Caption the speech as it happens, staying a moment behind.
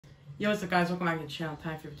Yo, what's up guys, welcome back to the channel,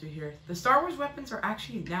 Time52 here. The Star Wars weapons are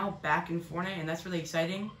actually now back in Fortnite, and that's really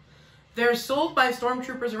exciting. They're sold by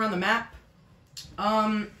stormtroopers around the map.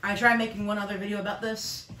 I tried making one other video about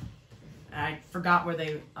this. I forgot where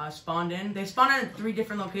they spawned in. They spawn in 3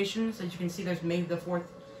 different locations. As you can see, there's maybe the 4th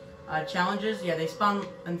challenges. Yeah, they spawn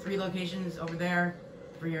in 3 locations, over there,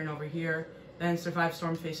 over here, and over here. Then survive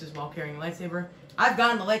storm faces while carrying a lightsaber. I've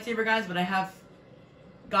gotten the lightsaber, guys, but I have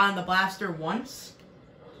gotten the blaster once.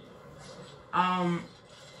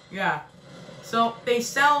 Yeah. So they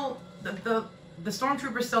sell the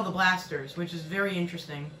stormtroopers sell the blasters, which is very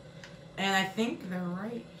interesting. And I think they're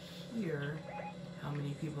right here. How many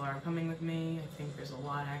people are coming with me? I think there's a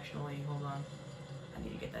lot actually. Hold on. I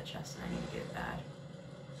need to get that chest and I need to get it bad.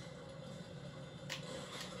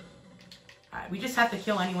 Alright, we just have to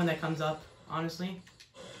kill anyone that comes up, honestly.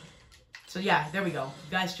 So yeah, there we go.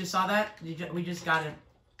 You guys just saw that? We just got it.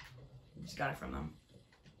 We just got it from them.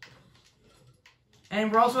 And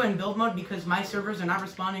we're also in build mode because my servers are not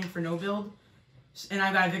responding for no build. And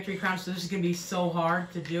I got a victory crown, so this is going to be so hard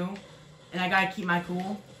to do. And I got to keep my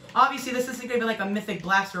cool. Obviously, this isn't going to be like a mythic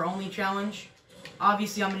blaster only challenge.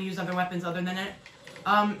 Obviously, I'm going to use other weapons other than it.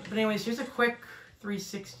 But anyways, here's a quick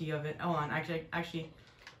 360 of it. Hold on, actually, I'll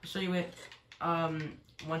show you it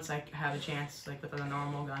once I have a chance, like with a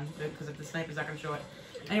normal gun. Because if the sniper's not going to show it.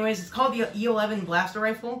 Anyways, it's called the E11 blaster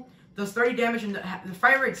rifle. Does 30 damage, and the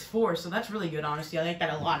fire rate's 4, so that's really good, honestly. I like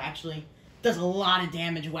that a lot, actually. Does a lot of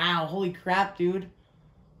damage. Wow, holy crap, dude.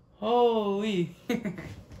 Holy. We're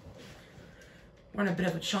in a bit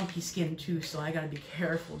of a chunky skin, too, so I gotta be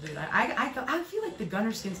careful, dude. I feel like the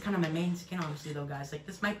gunner skin's kind of my main skin, honestly, though, guys. Like,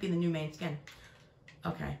 this might be the new main skin.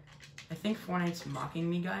 Okay. I think Fortnite's mocking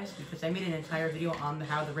me, guys, because I made an entire video on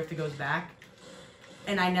how the Rifta goes back,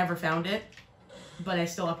 and I never found it. But I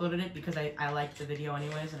still uploaded it because I liked the video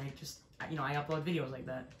anyways, and I just, you know, I upload videos like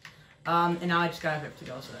that. And now I just got a VIP to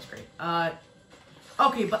go, so that's great.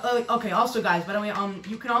 Okay, also guys, by the way,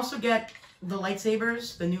 you can also get the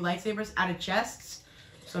lightsabers, the new lightsabers, out of chests.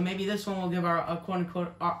 So maybe this one will give our,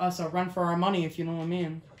 quote-unquote, us a run for our money, if you know what I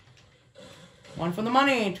mean. 1 for the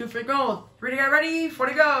money, 2 for gold, 3 to get ready, 4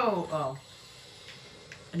 to go. Oh.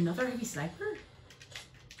 Another heavy sniper?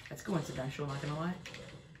 That's coincidental, not gonna lie.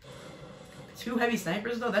 2 heavy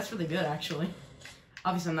snipers though, that's really good actually.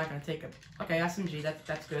 Obviously I'm not gonna take it. Okay, SMG,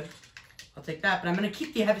 that's good. I'll take that, but I'm gonna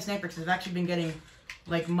keep the heavy sniper because I've actually been getting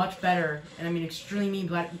like much better, and I mean extremely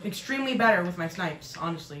better with my snipes,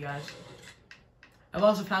 honestly, guys. I've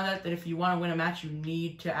also found out that if you want to win a match, you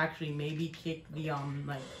need to actually maybe kick the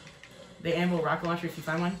like the ammo rocket launcher if you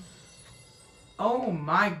find one. Oh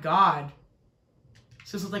my god.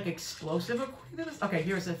 So this is like explosive equipment. Okay,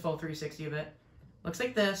 here's a full 360 of it. Looks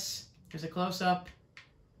like this. Here's a close-up.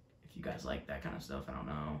 If you guys like that kind of stuff, I don't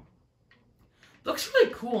know. Looks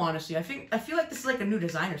really cool, honestly. I feel like this is like a new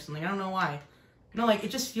design or something. I don't know why. You know, like,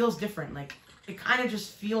 it just feels different. Like, it kind of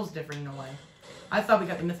just feels different in a way. I thought we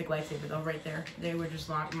got the mythic lightsaber, though, right there. They were just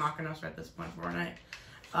mocking us at this point for Fortnite.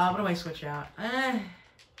 What do I switch out?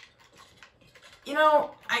 You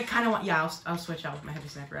know, I kind of want... Yeah, I'll switch out with my heavy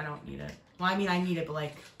sniper. I don't need it. Well, I mean, I need it, but,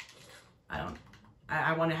 like, I don't...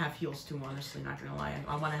 I want to have heals too, honestly, not gonna lie.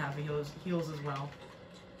 I want to have heals as well.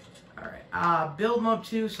 Alright, build mode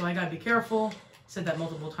 2, so I gotta be careful. Said that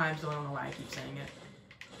multiple times, though I don't know why I keep saying it.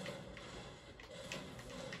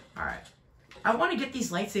 Alright. I want to get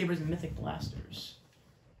these lightsabers and mythic blasters.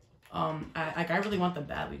 I really want them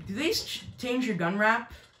badly. Do they change your gun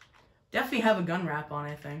wrap? Definitely have a gun wrap on,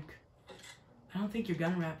 I think. I don't think your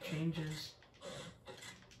gun wrap changes.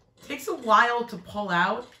 Takes a while to pull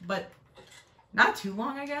out, but... not too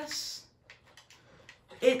long, I guess.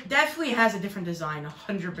 It definitely has a different design,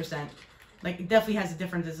 100%. Like, it definitely has a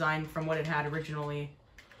different design from what it had originally.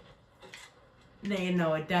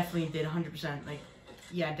 No, it definitely did 100%. Like,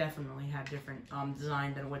 yeah, definitely had different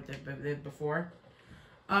design than what it did before.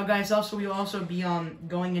 Guys, also, we will also be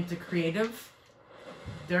going into creative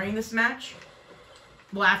during this match.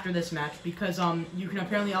 Well, after this match, because you can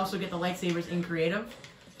apparently also get the lightsabers in creative.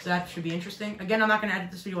 So that should be interesting. Again, I'm not going to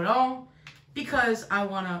edit this video at all. Because I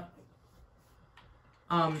wanna,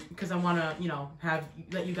 you know,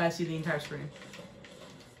 let you guys see the entire screen.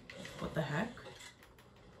 What the heck?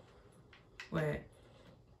 Wait.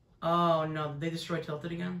 Oh no, they destroyed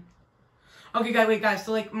Tilted again? Okay, guys,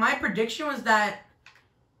 so like, my prediction was that,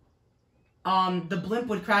 the blimp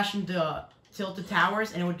would crash into Tilted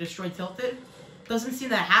Towers and it would destroy Tilted. Doesn't seem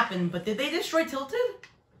that happen, but did they destroy Tilted?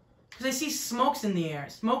 Because I see smoke in the air.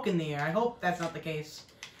 I hope that's not the case.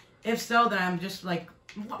 If so, then I'm just like,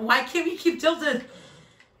 why can't we keep Tilted?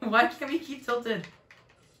 Why can't we keep Tilted?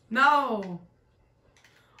 No.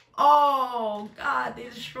 Oh, God, they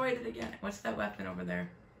destroyed it again. What's that weapon over there?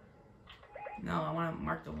 No, I want to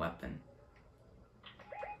mark the weapon.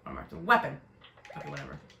 I want to mark the weapon. Okay,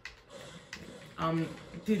 whatever.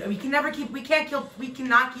 Dude, we cannot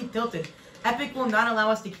keep tilted. Epic will not allow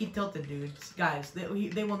us to keep tilted, dudes. Guys,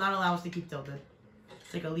 they will not allow us to keep tilted.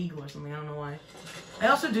 It's like illegal or something, I don't know why. I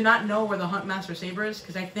also do not know where the Huntmaster Saber is,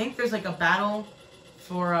 because I think there's like a battle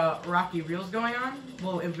for Rocky Reels going on.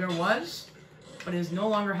 Well, if there was, but it is no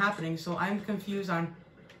longer happening, so I'm confused on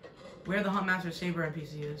where the Huntmaster Saber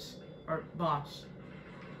NPC is. Or boss.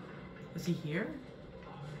 Is he here?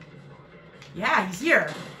 Yeah, he's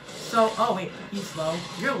here! So, oh wait, he's low.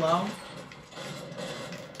 You're low.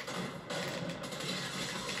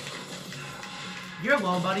 You're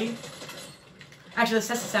low, buddy. Actually, let's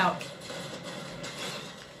test this out.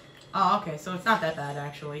 Oh, okay, so it's not that bad,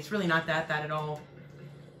 actually. It's really not that bad at all.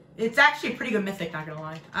 It's actually a pretty good mythic, not gonna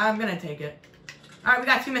lie. I'm gonna take it. Alright, we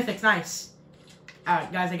got 2 mythics, nice.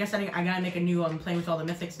 Alright, guys, I guess I gotta make a new playing with all the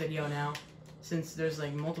mythics video now. Since there's,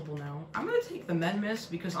 like, multiple now. I'm gonna take the Med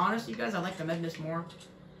Mist, because honestly, guys, I like the Med Mist more.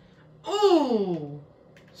 Ooh!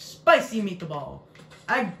 Spicy meatball.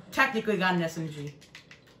 I technically got an SMG.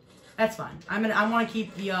 That's fine. I want to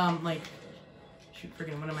keep the, like... Shoot,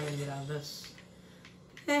 friggin', what am I gonna get out of this?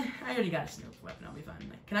 I already got a snoop weapon, I'll be fine.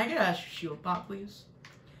 Like, can I get a shield pop, please?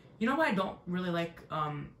 You know why I don't really like,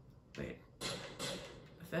 wait.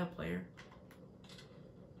 Is that a player?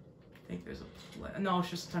 I think there's a player. No, it's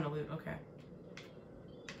just a ton of loot, okay.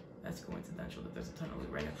 That's coincidental that there's a ton of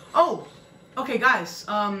loot right now. Oh! Okay, guys,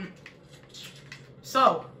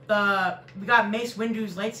 so, we got Mace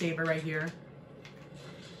Windu's lightsaber right here.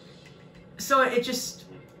 So, it just...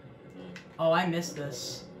 Oh, I missed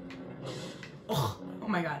this. Oh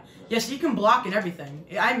my god. Yeah, so you can block and everything.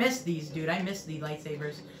 I missed these, dude. I missed the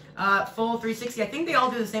lightsabers. Full 360. I think they all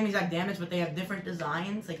do the same exact damage, but they have different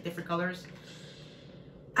designs, like different colors.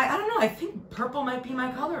 I don't know. I think purple might be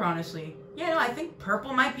my color, honestly. Yeah, no, I think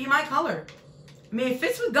purple might be my color. I mean, it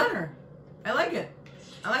fits with Gunner. I like it.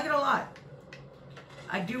 I like it a lot.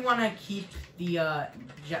 I do want to keep the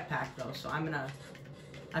jetpack, though, so I'm gonna...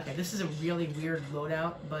 Okay, this is a really weird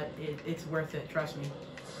loadout, but it's worth it, trust me.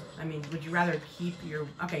 I mean, would you rather keep your...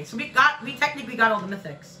 Okay, so we technically got all the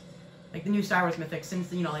mythics. Like, the new Star Wars mythics,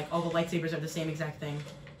 since, you know, like, all the lightsabers are the same exact thing.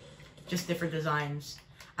 Just different designs.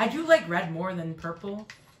 I do like red more than purple.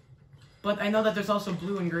 But I know that there's also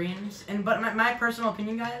blue and greens. But my personal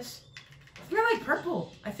opinion, guys, I think I like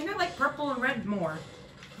purple. I think I like purple and red more.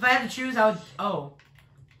 If I had to choose, I would... Oh.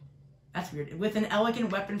 That's weird. With an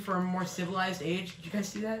elegant weapon for a more civilized age. Did you guys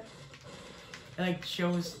see that? It, like,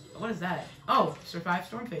 shows... What is that? Oh, survive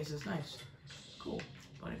storm phases. Nice. Cool.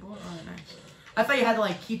 Oh, nice. I thought you had to,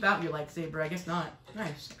 like, keep out your lightsaber. I guess not.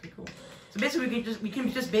 Nice. Okay, cool. So basically, we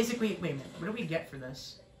can just basically... Wait a minute. What do we get for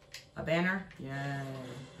this? A banner? Yeah.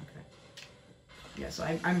 Okay. Yeah, so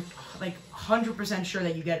I'm like, 100% sure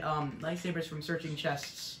that you get, lightsabers from searching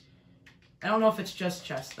chests. I don't know if it's just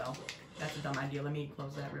chests, though. That's a dumb idea. Let me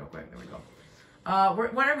close that real quick. There we go.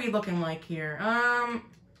 What are we looking like here?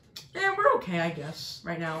 Yeah, we're okay, I guess,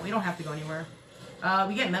 right now. We don't have to go anywhere.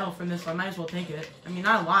 We get metal from this, so I might as well take it. I mean,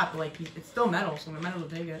 not a lot, but, like, it's still metal, so we might as well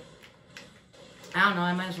take it. I don't know,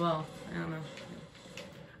 I might as well. I don't know.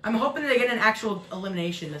 I'm hoping to get an actual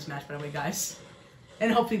elimination in this match, by the way, guys.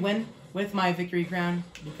 And hopefully win with my victory crown,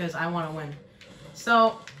 because I want to win.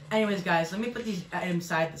 So, anyways, guys, let me put these items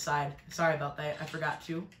side to side. Sorry about that, I forgot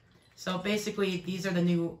to. So, basically, these are the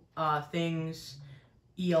new, things.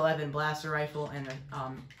 E11 blaster rifle and,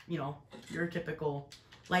 you know, your typical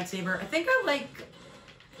lightsaber. I think I like...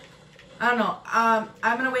 I don't know.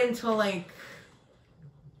 I'm gonna wait until, like...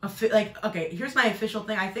 okay, here's my official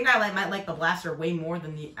thing. I think I might like the blaster way more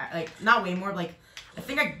than the... Like, not way more, but, like... I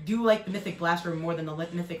think I do like the Mythic Blaster more than the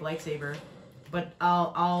Mythic Lightsaber. But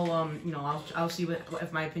I'll you know, I'll see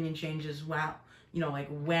if my opinion changes, wow, you know, like,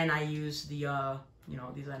 when I use the, you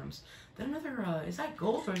know, these items. Then another, is that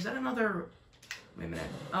gold, or is that another... Wait a minute.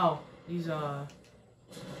 Oh, these, Alright,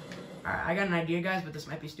 I got an idea, guys, but this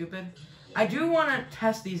might be stupid. I do want to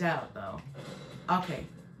test these out, though. Okay.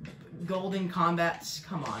 Golden Combats.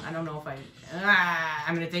 Come on. I don't know if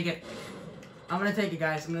I'm gonna take it. I'm gonna take it,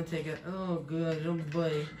 guys. I'm gonna take it. Oh, good. Oh,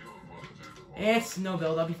 boy. It's no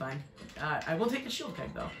build. I'll be fine. I will take the shield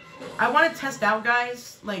keg, though. I want to test out,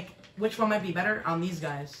 guys, like, which one might be better on these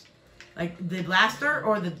guys. Like, the blaster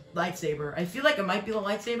or the lightsaber. I feel like it might be the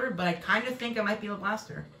lightsaber, but I kind of think it might be the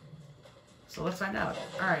blaster. So let's find out.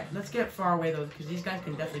 Alright, let's get far away, though, because these guys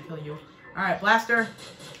can definitely kill you. Alright, blaster.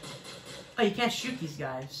 Oh, you can't shoot these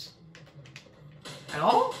guys. At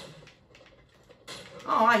all?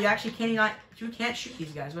 Oh, you actually can't shoot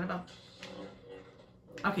these guys. What about...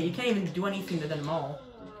 Okay, you can't even do anything to them all.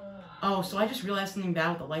 Oh, so I just realized something bad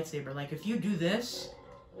with the lightsaber. Like, if you do this,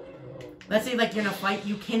 let's say, like, you're in a fight,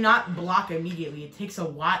 you cannot block immediately. It takes a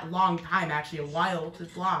long time, actually, a while to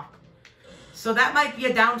block. So that might be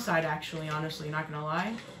a downside, actually, honestly, not gonna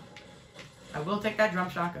lie. I will take that drum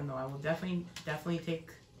shotgun, though. I will definitely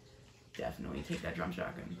take that drum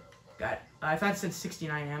shotgun. I thought it said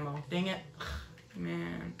 69 ammo. Dang it.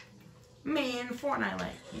 Man, Fortnite,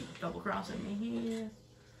 like, double-crossing me here.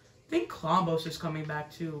 I think Klombos is coming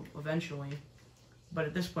back, too, eventually. But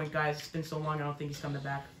at this point, guys, it's been so long, I don't think he's coming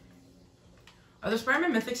back. Are the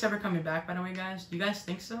Spider-Man Mythics ever coming back, by the way, guys? Do you guys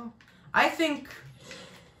think so? I think,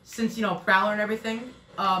 since, you know, Prowler and everything,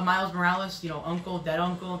 Miles Morales, you know, dead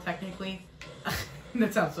uncle, technically.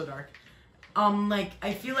 That sounds so dark. Like,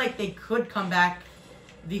 I feel like they could come back,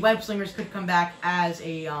 the Web Slingers could come back as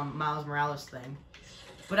a, Miles Morales thing.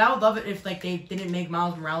 But I would love it if, like, they didn't make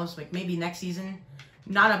Miles Morales, like, maybe next season,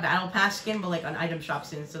 not a Battle Pass skin, but, like, an item shop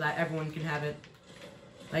skin, so that everyone can have it.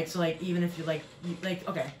 Like, so, like, even if you, like,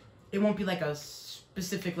 okay, it won't be, like, a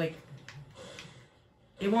specific, like,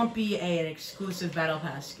 it won't be an exclusive Battle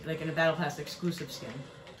Pass, like, a Battle Pass exclusive skin.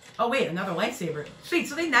 Oh, wait, another lightsaber. Sweet,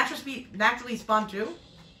 so they naturally spawn, too?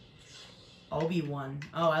 Obi-Wan.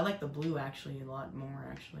 Oh, I like the blue, actually, a lot more,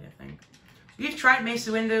 actually, I think. You've tried Mace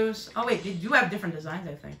Windows. Oh, wait, they do have different designs,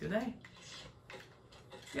 I think, do they?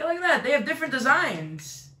 Yeah, look at that. They have different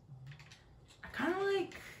designs. I kind of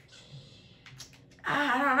like...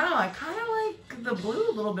 I don't know. I kind of like the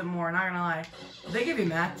blue a little bit more, not gonna lie. They give you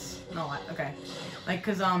mats. No, okay. Like,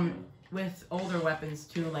 because, with older weapons,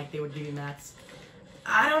 too, like, they would give you mats.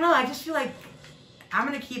 I don't know. I just feel like I'm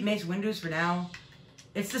gonna keep Mace Windows for now.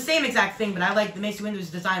 It's the same exact thing, but I like the Mace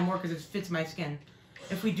Windows design more because it fits my skin.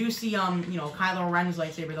 If we do see, you know, Kylo Ren's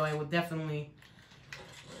lightsaber, though, I will definitely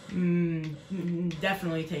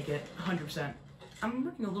take it, 100%. I'm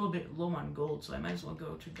running a little bit low on gold, so I might as well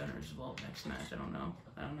go to Gunner's Vault next match. I don't know.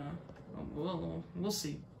 We'll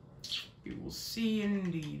see. We will see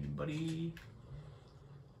indeed, buddy.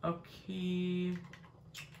 Okay.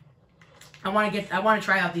 I want to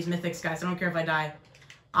try out these mythics, guys. I don't care if I die.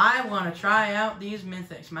 I want to try out these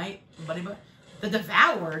mythics, mate, buddy. The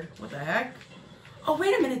Devoured? What the heck? Oh,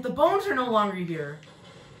 wait a minute. The bones are no longer here.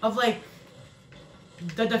 Of, like,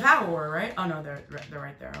 the Devourer, right? Oh, no, they're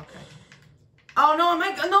right there. Okay. Oh, no,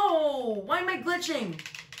 no! Why am I glitching?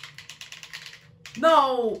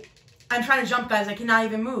 No! I'm trying to jump, guys. I cannot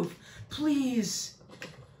even move. Please.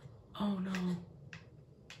 Oh, no.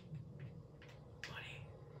 Buddy.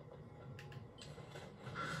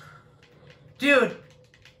 Dude.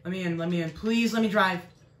 Let me in. Please, let me drive.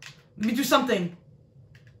 Let me do something.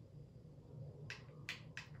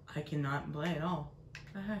 I cannot play at all.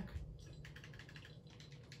 What the heck?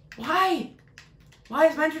 Why? Why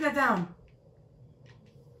is my internet down?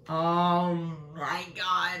 Oh my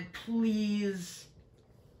god, please.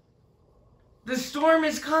 The storm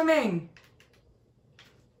is coming.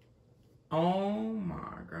 Oh my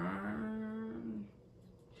god.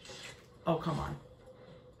 Oh, come on.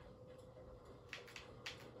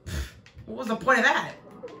 What was the point of that?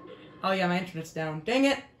 Oh yeah, my internet's down. Dang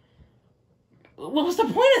it. What was the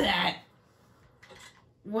point of that?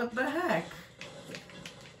 What the heck?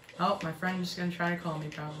 Oh, my friend is gonna try to call me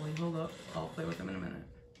probably. Hold up. I'll play with him in a minute.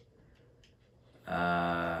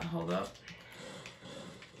 Hold up.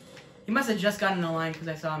 He must have just gotten in the line because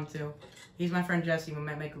I saw him too. He's my friend Jesse. We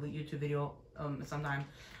might make a YouTube video sometime.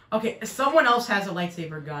 Okay, someone else has a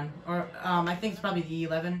lightsaber gun. Or, I think it's probably the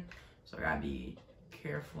E11. So I gotta be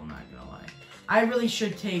careful, not gonna lie. I really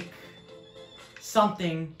should take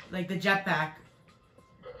something, like the jetpack.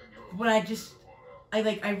 But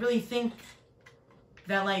I really think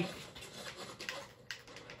that, like...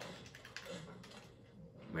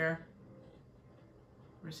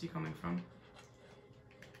 Where's he coming from?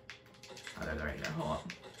 Oh, they're right there. Hold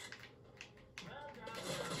up.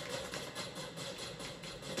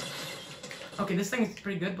 Okay, this thing is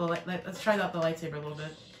pretty good, but let's try out the lightsaber a little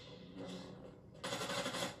bit.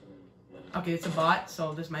 Okay, it's a bot,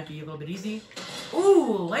 so this might be a little bit easy.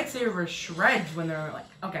 Ooh, lightsaber shreds when they're like...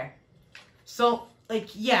 Okay. So, like,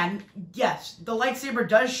 yeah, yes, the lightsaber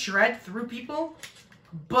does shred through people,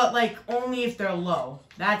 but, like, only if they're low.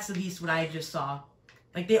 That's at least what I just saw.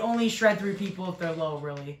 Like, they only shred through people if they're low,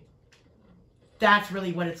 really. That's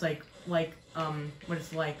really what it's like, this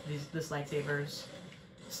lightsabers.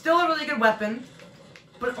 Still a really good weapon,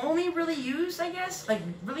 but only really used, I guess, like,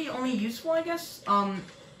 really only useful, I guess,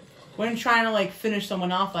 when trying to, like, finish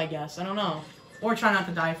someone off, I guess. I don't know. Or try not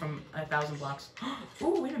to die from 1,000 blocks.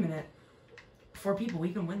 Ooh, wait a minute. 4 people,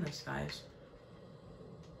 we can win this, guys.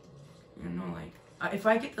 You know, like, If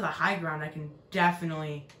I get to the high ground, I can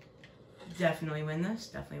definitely win this.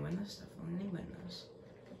 Definitely win this.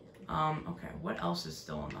 Okay, what else is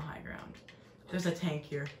still on the high ground? There's a tank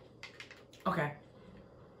here. Okay.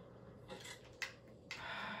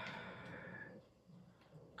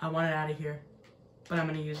 I want it out of here, but I'm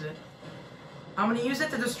gonna use it. I'm gonna use it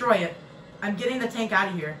to destroy it. I'm getting the tank out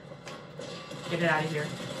of here. Get it out of here.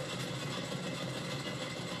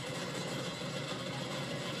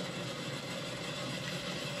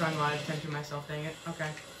 Drawing a lot of attention to myself, dang it. Okay.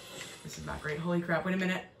 This is not great. Holy crap, wait a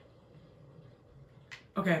minute.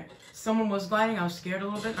 Okay, someone was gliding. I was scared a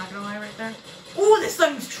little bit, not gonna lie right there. Ooh, this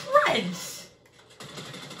thing shreds!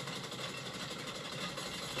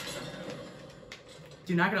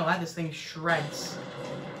 Dude, not gonna lie, this thing shreds.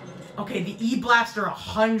 Okay, the E-Blaster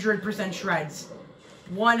 100% shreds.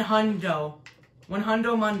 One hundo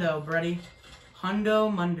mundo, buddy. Hundo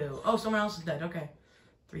mundo. Oh, someone else is dead. Okay.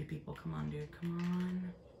 3 people. Come on, dude. Come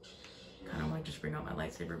on. Kind of want to just bring out my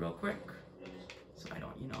lightsaber real quick. So I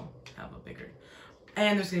don't, you know, have a bigger...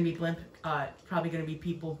 And there's going to be blimp. Probably going to be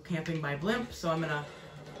people camping by blimp. So I'm going to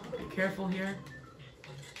be careful here.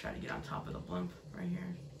 Try to get on top of the blimp right here.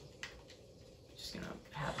 Just going to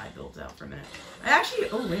have my builds out for a minute. I actually...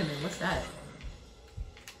 Oh, wait a minute. What's that?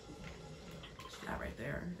 What's that right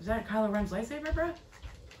there? Is that Kylo Ren's lightsaber, bro?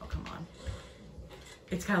 Oh, come on.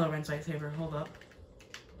 It's Kylo Ren's lightsaber. Hold up.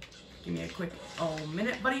 Give me a quick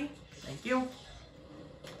minute, buddy. Thank you.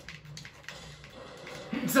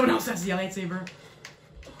 Someone else has the lightsaber.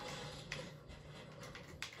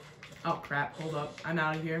 Oh, crap. Hold up. I'm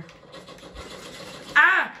out of here.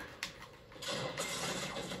 Ah!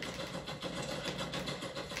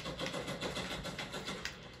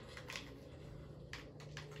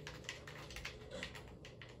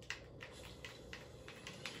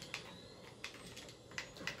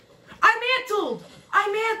 I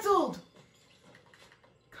mantled!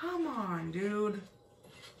 Come on, dude.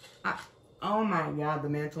 Oh my god, the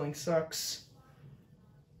mantling sucks.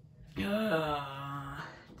 Did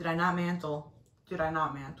I not mantle? Did I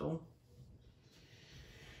not mantle?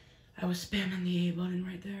 I was spamming the A button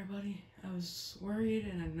right there, buddy. I was worried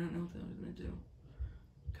and I did not know what I was gonna do.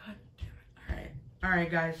 God damn it. Alright.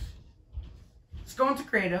 Alright, guys. Let's go into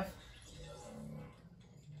creative.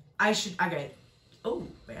 Okay. Oh,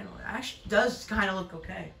 man, it actually does kind of look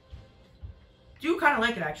okay. Do kind of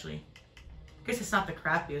like it, actually. I guess it's not the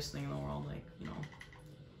crappiest thing in the world, like, you know.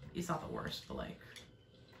 It's not the worst, but, like,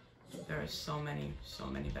 there are so many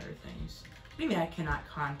better things. What do you mean I cannot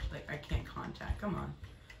I can't contact? Come on.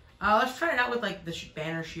 Let's try it out with, like, the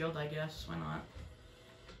banner shield, I guess. Why not?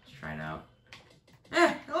 Let's try it out.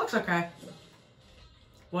 It looks okay.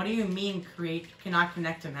 What do you mean cannot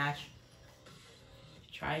connect to match?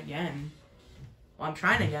 Try again. Well, I'm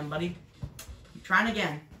trying again, buddy. I'm trying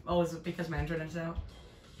again. Oh, is it because my internet's out?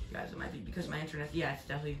 Guys, it might be because my internet... Yeah, it's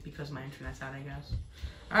definitely because my internet's out, I guess.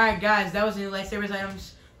 Alright, guys, that was the new lightsabers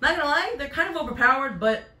items. Not gonna lie, they're kind of overpowered,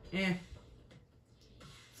 but... It's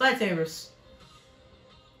lightsabers.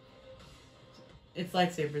 It's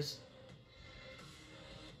lightsabers.